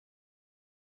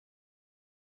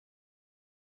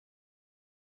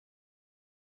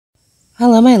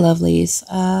Hello, my lovelies.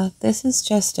 This is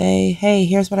just a hey,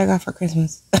 here's what I got for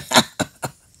Christmas.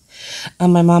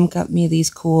 My mom got me these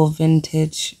cool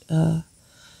vintage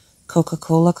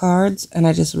Coca-Cola cards, and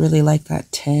I just really like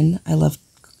that tin.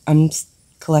 I'm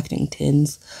collecting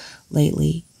tins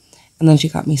lately. And then she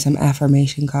got me some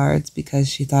affirmation cards because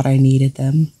she thought I needed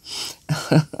them.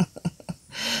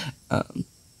 um,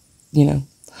 you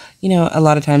know, a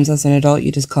lot of times as an adult,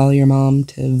 you just call your mom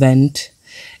to vent,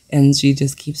 and she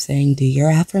just keeps saying, "Do your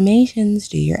affirmations,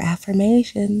 do your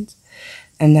affirmations."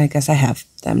 And I guess I have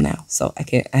them now, so I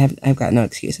can't. I've got no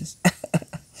excuses.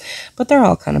 But they're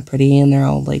all kind of pretty, and they're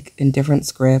all like in different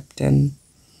script and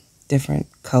different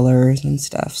colors and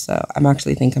stuff. So I'm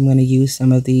actually think I'm going to use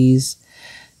some of these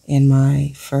in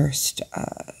my first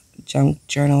junk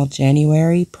journal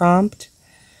January prompt,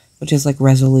 which is like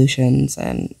resolutions,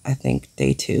 and I think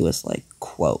day 2 is like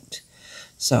quote.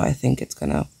 So I think it's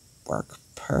gonna work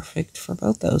perfect for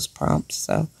both those prompts.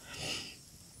 So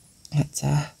that's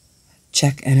a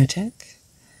check and a check.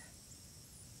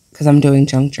 Because I'm doing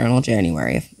Junk Journal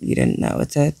January. If you didn't know,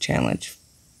 it's a challenge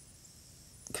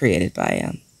created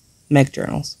by Meg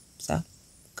Journals. So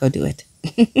go do it.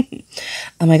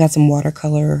 I got some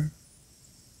watercolor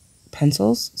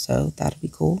pencils, so that'll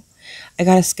be cool. I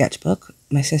got a sketchbook.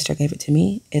 My sister gave it to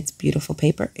me. It's beautiful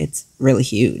paper. It's really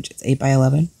huge. It's 8 by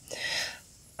 11.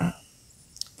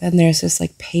 Then there's this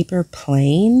like paper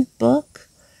plane book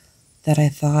that I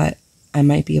thought I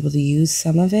might be able to use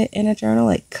some of it in a journal,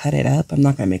 like cut it up. I'm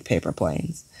not going to make paper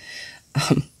planes.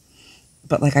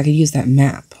 But like I could use that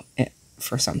map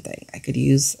for something. I could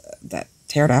use that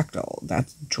pterodactyl,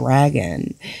 that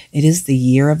dragon. It is the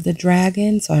year of the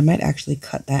dragon, so I might actually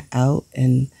cut that out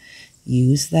and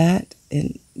use that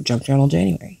in Junk Journal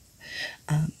January.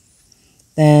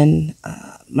 Then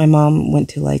my mom went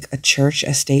to like a church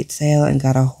estate sale and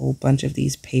got a whole bunch of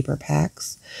these paper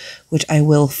packs, which I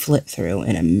will flip through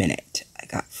in a minute. I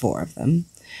got 4 of them.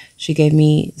 She gave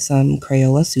me some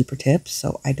Crayola Super Tips,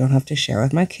 so I don't have to share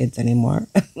with my kids anymore.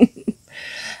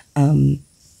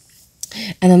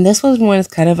 And then this was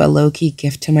kind of a low-key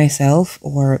gift to myself,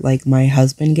 or like my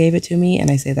husband gave it to me,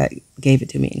 and I say that gave it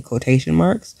to me in quotation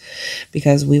marks,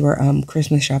 because we were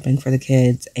Christmas shopping for the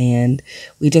kids, and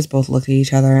we just both looked at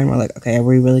each other and we're like, okay, are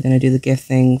we really going to do the gift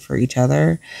thing for each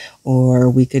other, or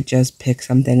we could just pick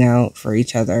something out for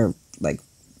each other like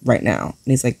right now?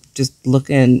 And he's like, just look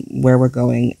in where we're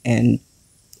going, and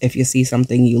if you see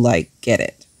something you like, get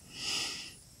it.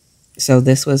 So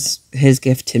this was his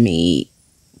gift to me,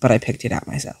 but I picked it out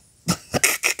myself.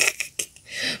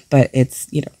 But it's,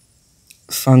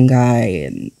 fungi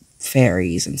and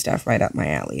fairies and stuff right up my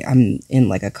alley. I'm in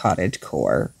like a cottage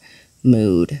core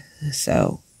mood,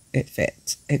 so it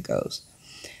fits. It goes.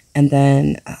 And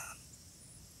then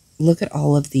look at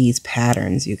all of these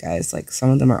patterns, you guys. Like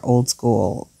some of them are old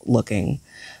school looking.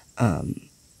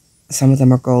 Some of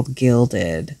them are gold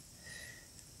gilded.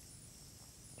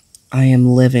 I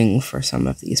am living for some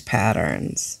of these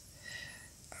patterns.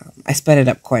 I sped it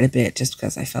up quite a bit just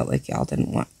because I felt like y'all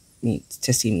didn't want me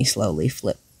to see me slowly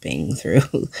flipping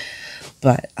through.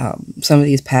 But some of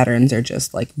these patterns are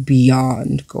just like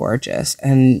beyond gorgeous.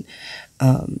 And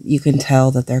you can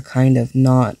tell that they're kind of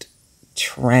not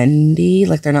trendy.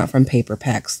 Like they're not from paper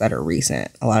packs that are recent.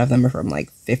 A lot of them are from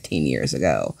like 15 years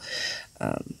ago.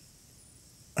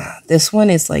 This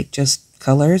one is like just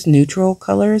colors, neutral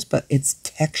colors, but it's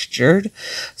textured,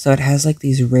 so it has like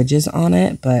these ridges on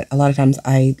it. But a lot of times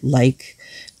I like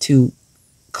to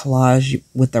collage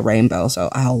with the rainbow, so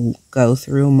I'll go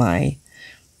through my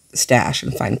stash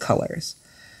and find colors.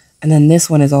 And then this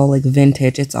one is all like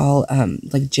vintage. It's all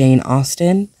like Jane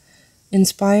Austen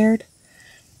inspired.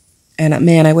 And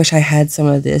man, I wish I had some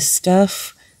of this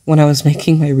stuff when I was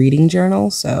making my reading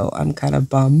journal, so I'm kind of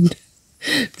bummed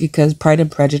because Pride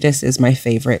and Prejudice is my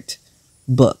favorite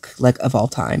book, like, of all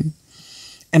time.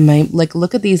 And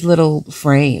look at these little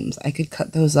frames. I could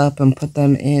cut those up and put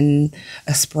them in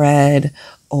a spread,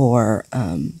 or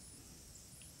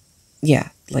yeah,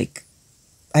 like,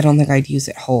 I don't think I'd use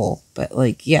it whole, but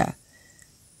like, yeah,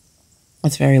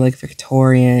 it's very like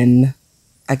Victorian.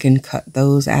 I can cut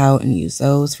those out and use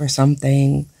those for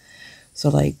something. So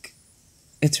like,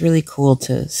 it's really cool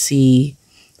to see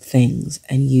things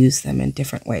and use them in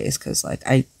different ways, because like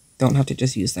I don't have to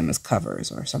just use them as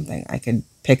covers or something. I could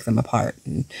pick them apart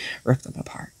and rip them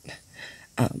apart.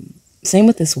 Same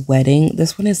with this wedding.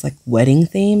 This one is like wedding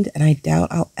themed, and I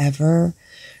doubt I'll ever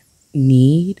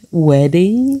need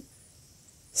wedding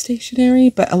stationery,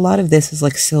 but a lot of this is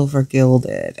like silver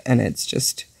gilded, and it's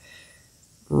just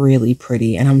really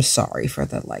pretty. And I'm sorry for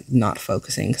the like not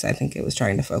focusing, because I think it was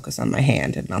trying to focus on my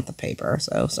hand and not the paper,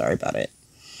 so sorry about it.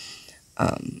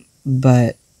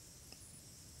 But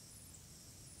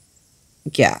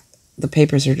yeah, the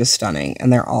papers are just stunning,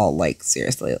 and they're all like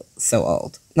seriously so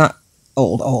old. Not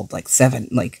old, like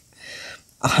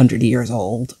 100 years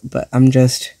old, but I'm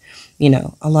just,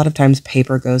 a lot of times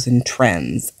paper goes in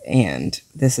trends, and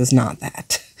this is not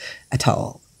that at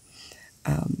all.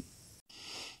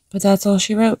 But that's all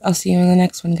she wrote. I'll see you in the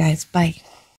next one, guys. Bye.